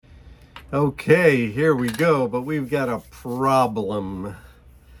Okay, here we go, but we've got a problem.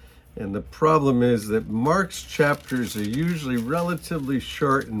 And the problem is that Mark's chapters are usually relatively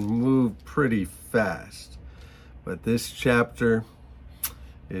short and move pretty fast. But this chapter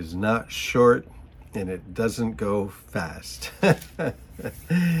is not short and it doesn't go fast.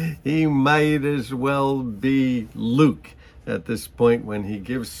 He might as well be Luke at this point when he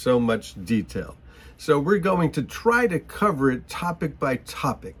gives so much detail. So we're going to try to cover it topic by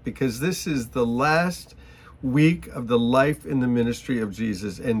topic because this is the last week of the life in the ministry of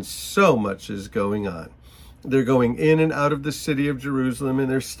Jesus and so much is going on. They're going in and out of the city of Jerusalem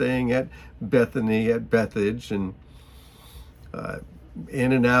and they're staying at Bethany, at Bethage, and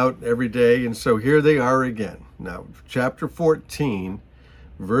in and out every day. And so here they are again. Now, chapter 14,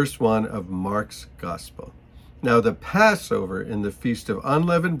 verse 1 of Mark's Gospel. Now, the Passover and the Feast of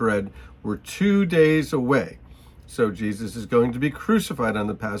Unleavened Bread were 2 days away. So Jesus is going to be crucified on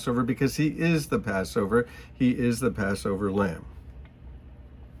the Passover because he is the Passover. He is the Passover lamb.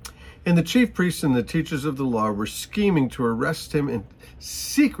 And the chief priests and the teachers of the law were scheming to arrest him and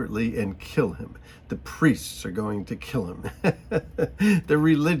secretly and kill him. The priests are going to kill him. The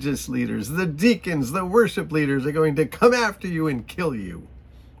religious leaders, the deacons, the worship leaders are going to come after you and kill you.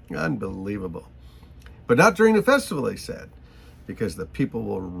 Unbelievable. But not during the festival, they said, because the people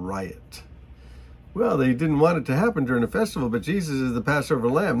will riot. Well, they didn't want it to happen during the festival, but Jesus is the Passover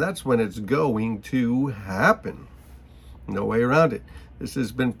lamb. That's when it's going to happen. No way around it. This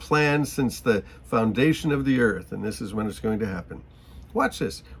has been planned since the foundation of the earth, and this is when it's going to happen. Watch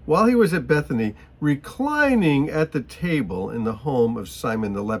this. While he was at Bethany, reclining at the table in the home of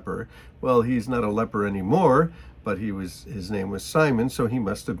Simon the leper. Well, he's not a leper anymore, but his name was Simon, so he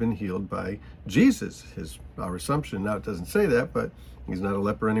must have been healed by Jesus. Our assumption. Now it doesn't say that, but he's not a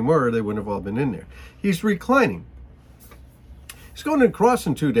leper anymore, or they wouldn't have all been in there. He's reclining. He's going to the cross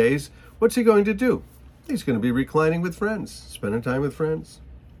in 2 days. What's he going to do? He's going to be reclining with friends, spending time with friends.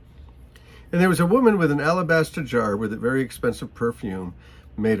 And there was a woman with an alabaster jar with a very expensive perfume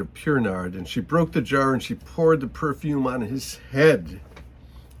made of pure nard, and she broke the jar and she poured the perfume on his head.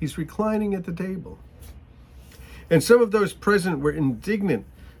 He's reclining at the table. And some of those present were indignant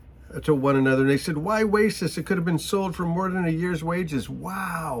to one another, and they said, "Why waste this? It could have been sold for more than a year's wages."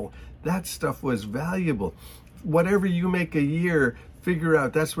 Wow, that stuff was valuable. Whatever you make a year, figure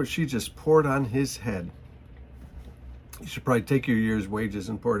out that's what she just poured on his head. You should probably take your year's wages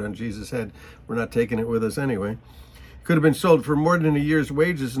and pour it on Jesus' head. We're not taking it with us anyway. Could have been sold for more than a year's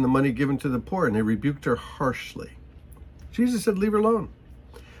wages and the money given to the poor. And they rebuked her harshly. Jesus said, "Leave her alone.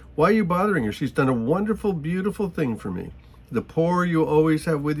 Why are you bothering her? She's done a wonderful, beautiful thing for me. The poor you'll always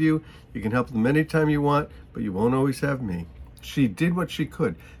have with you. You can help them anytime you want, but you won't always have me." She did what she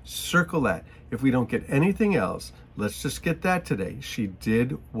could. Circle that. If we don't get anything else, let's just get that today. She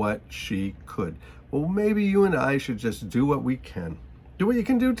did what she could. Well, maybe you and I should just do what we can. Do what you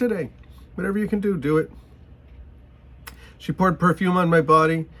can do today. Whatever you can do, do it. She poured perfume on my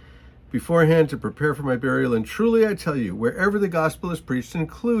body beforehand to prepare for my burial. And truly I tell you, wherever the gospel is preached,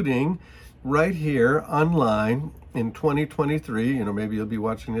 including right here online in 2023, maybe you'll be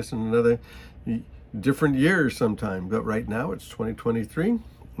watching this in another different year sometime, but right now it's 2023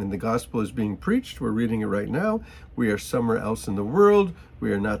 and the gospel is being preached. We're reading it right now. We are somewhere else in the world.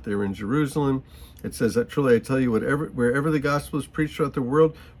 We are not there in Jerusalem. It says that truly I tell you, wherever the gospel is preached throughout the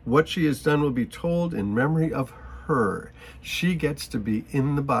world, what she has done will be told in memory of her. She gets to be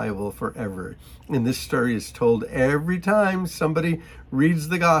in the Bible forever. And this story is told every time somebody reads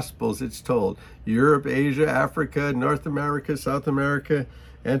the Gospels. It's told Europe, Asia, Africa, North America, South America,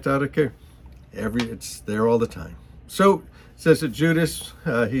 Antarctica. It's there all the time. So it says that Judas,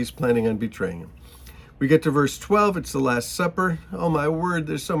 he's planning on betraying him. We get to verse 12. It's the Last Supper. Oh my word,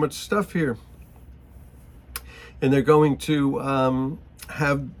 there's so much stuff here. And they're going to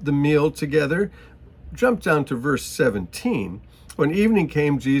have the meal together. Jump down to verse 17. When evening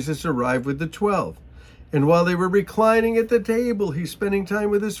came, Jesus arrived with the 12. And while they were reclining at the table, he's spending time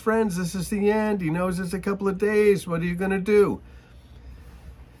with his friends. This is the end. He knows it's a couple of days. What are you going to do?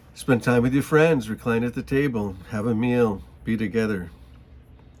 Spend time with your friends, recline at the table, have a meal, be together.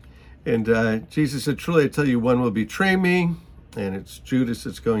 And Jesus said, "Truly I tell you, one will betray me." And it's Judas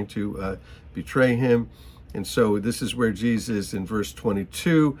that's going to betray him. And so this is where Jesus, in verse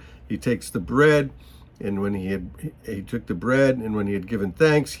 22, he takes the bread, and when he took the bread, and when he had given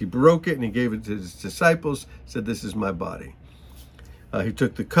thanks, he broke it and he gave it to his disciples, said, "This is my body." He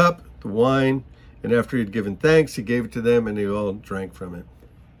took the cup, the wine, and after he had given thanks, he gave it to them, and they all drank from it.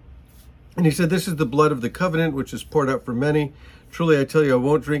 And he said, "This is the blood of the covenant, which is poured out for many Truly I tell you, I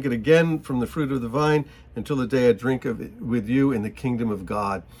won't drink it again from the fruit of the vine until the day I drink of it with you in the kingdom of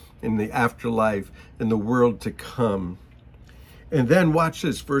God, in the afterlife, in the world to come. And then watch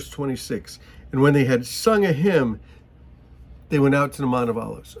this, verse 26. And when they had sung a hymn, they went out to the Mount of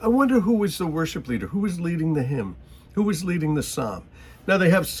Olives. I wonder who was the worship leader, who was leading the hymn, who was leading the psalm. Now they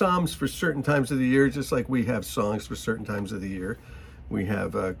have psalms for certain times of the year, just like we have songs for certain times of the year. We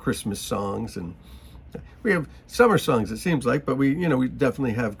have Christmas songs, and we have summer songs, it seems like, but we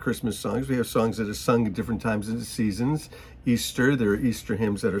definitely have Christmas songs. We have songs that are sung at different times of the seasons. Easter, there are Easter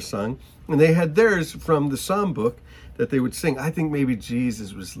hymns that are sung. And they had theirs from the psalm book that they would sing. I think maybe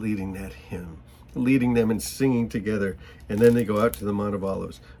Jesus was leading that hymn, leading them and singing together. And then they go out to the Mount of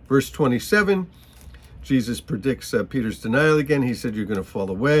Olives. Verse 27, Jesus predicts Peter's denial again. He said, you're going to fall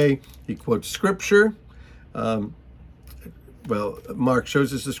away. He quotes scripture. Mark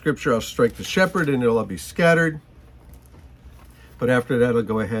shows us the scripture, I'll strike the shepherd and it'll all be scattered. But after that, I'll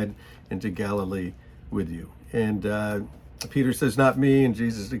go ahead into Galilee with you. And Peter says, not me. And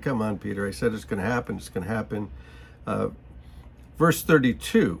Jesus said, come on, Peter. I said it's going to happen. It's going to happen. Verse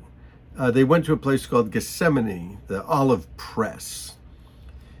 32, they went to a place called Gethsemane, the olive press.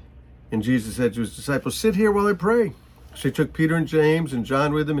 And Jesus said to his disciples, sit here while I pray. So he took Peter and James and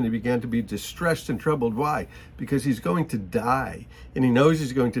John with him, and he began to be distressed and troubled. Why? Because he's going to die, and he knows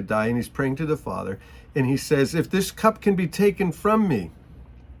he's going to die, and he's praying to the Father. And he says, if this cup can be taken from me,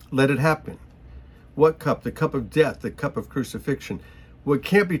 let it happen. What cup? The cup of death, the cup of crucifixion. What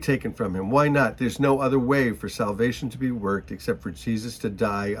can't be taken from him? Why not? There's no other way for salvation to be worked except for Jesus to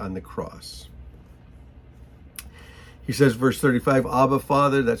die on the cross. He says, verse 35, Abba,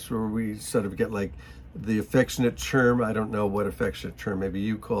 Father. That's where we sort of get like the affectionate term. I don't know what affectionate term. Maybe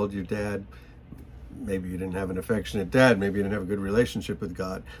you called your dad. Maybe you didn't have an affectionate dad. Maybe you didn't have a good relationship with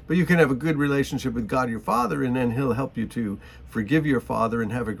God. But you can have a good relationship with God, your Father, and then he'll help you to forgive your father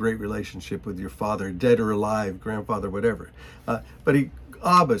and have a great relationship with your father, dead or alive, grandfather, whatever.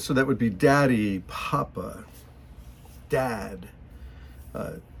 Abba, so that would be daddy, papa, dad.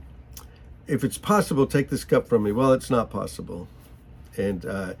 If it's possible, take this cup from me. Well, it's not possible. And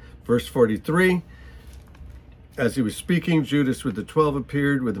verse 43, as he was speaking, Judas with the 12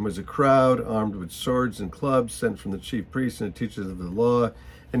 appeared. With him was a crowd armed with swords and clubs sent from the chief priests and the teachers of the law.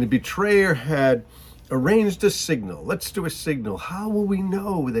 And the betrayer had arranged a signal. Let's do a signal. How will we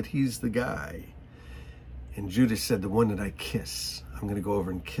know that he's the guy? And Judas said, the one that I kiss. I'm going to go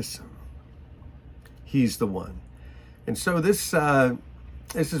over and kiss him. He's the one. And so this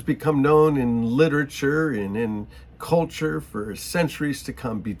has become known in literature and in culture for centuries to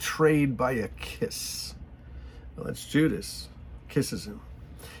come, betrayed by a kiss. Well, that's Judas, kisses him.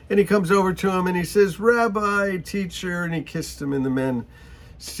 And he comes over to him and he says, Rabbi, teacher, and he kissed him, and the men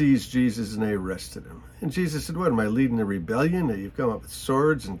seized Jesus and they arrested him. And Jesus said, what, am I leading a rebellion? That you've come up with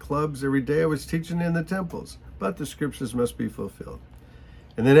swords and clubs every day? I was teaching in the temples, but the scriptures must be fulfilled.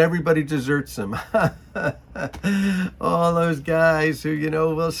 And then everybody deserts him. All those guys who,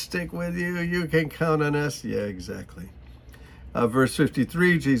 will stick with you. You can count on us. Yeah, exactly. Verse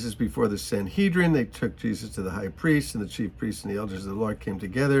 53, Jesus before the Sanhedrin. They took Jesus to the high priest, and the chief priests and the elders of the law came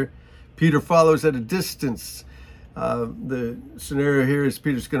together. Peter follows at a distance. The scenario here is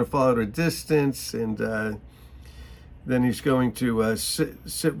Peter's going to follow at a distance, and then he's going to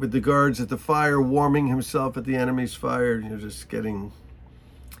sit with the guards at the fire, warming himself at the enemy's fire. Just getting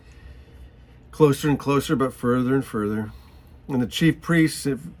closer and closer, but further and further. And the chief priests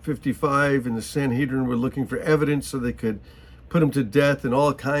at 55 and the Sanhedrin were looking for evidence so they could put him to death, and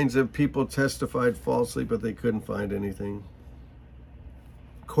all kinds of people testified falsely, but they couldn't find anything.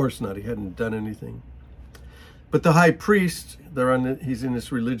 Of course not, he hadn't done anything. But the high priest, he's in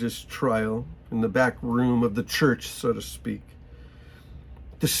this religious trial in the back room of the church, so to speak,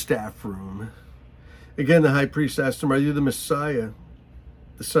 the staff room. Again, the high priest asked him, are you the Messiah,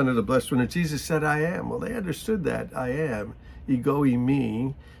 the Son of the Blessed One? And Jesus said, I am. Well, they understood that, I am, ego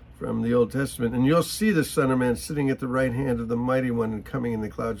me, from the Old Testament. And you'll see the Son of Man sitting at the right hand of the Mighty One and coming in the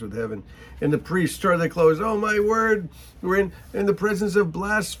clouds with heaven. And the priests tore their clothes. Oh, my word, we're in the presence of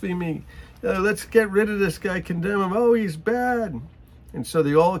blasphemy. Let's get rid of this guy, condemn him. Oh, he's bad. And so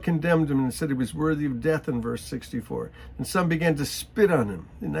they all condemned him and said he was worthy of death in verse 64. And some began to spit on him,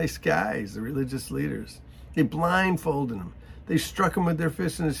 the nice guys, the religious leaders. They blindfolded him. They struck him with their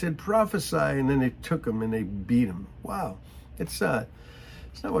fists and they said, prophesy. And then they took him and they beat him. Wow. It's not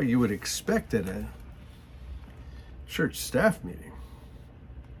what you would expect at a church staff meeting.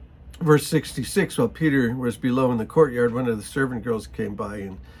 Verse 66, while Peter was below in the courtyard, one of the servant girls came by,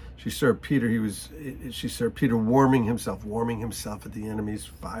 and she saw Peter. She saw Peter warming himself at the enemy's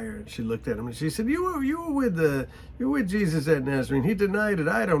fire. And she looked at him and she said, "You were with Jesus at Nazareth." He denied it.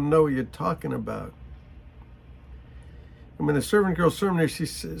 "I don't know what you're talking about." And when the servant girl saw him there,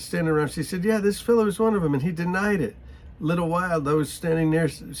 she's standing around. She said, "Yeah, this fellow is one of them," and he denied it. A little while, those standing there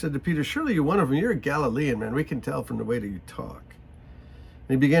said to Peter, "Surely you're one of them. You're a Galilean, man. We can tell from the way that you talk."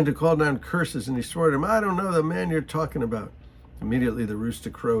 And he began to call down curses, and he swore at him, "I don't know the man you're talking about." Immediately the rooster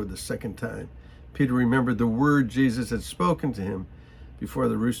crowed the second time. Peter remembered the word Jesus had spoken to him. "Before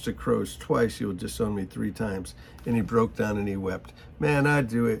the rooster crows twice, you will disown me 3 times. And he broke down and he wept. Man, I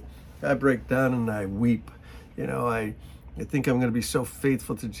do it. I break down and I weep. I think I'm going to be so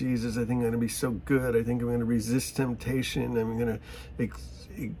faithful to Jesus. I think I'm going to be so good. I think I'm going to resist temptation. I'm going to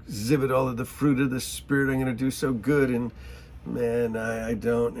exhibit all of the fruit of the Spirit. I'm going to do so good. And man, I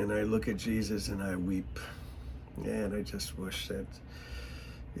don't. And I look at Jesus and I weep. And I just wish that,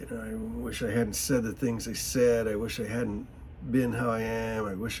 I wish I hadn't said the things I said. I wish I hadn't been how I am.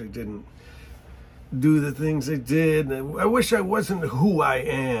 I wish I didn't do the things I did. I wish I wasn't who I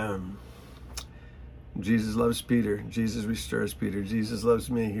am." Jesus loves Peter. Jesus restores Peter. Jesus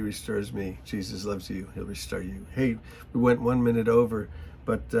loves me. He restores me. Jesus loves you. He'll restore you. Hey, we went 1 minute over,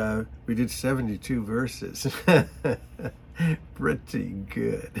 but we did 72 verses. Pretty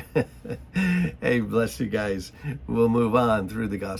good. Hey, bless you guys. We'll move on through the gospel.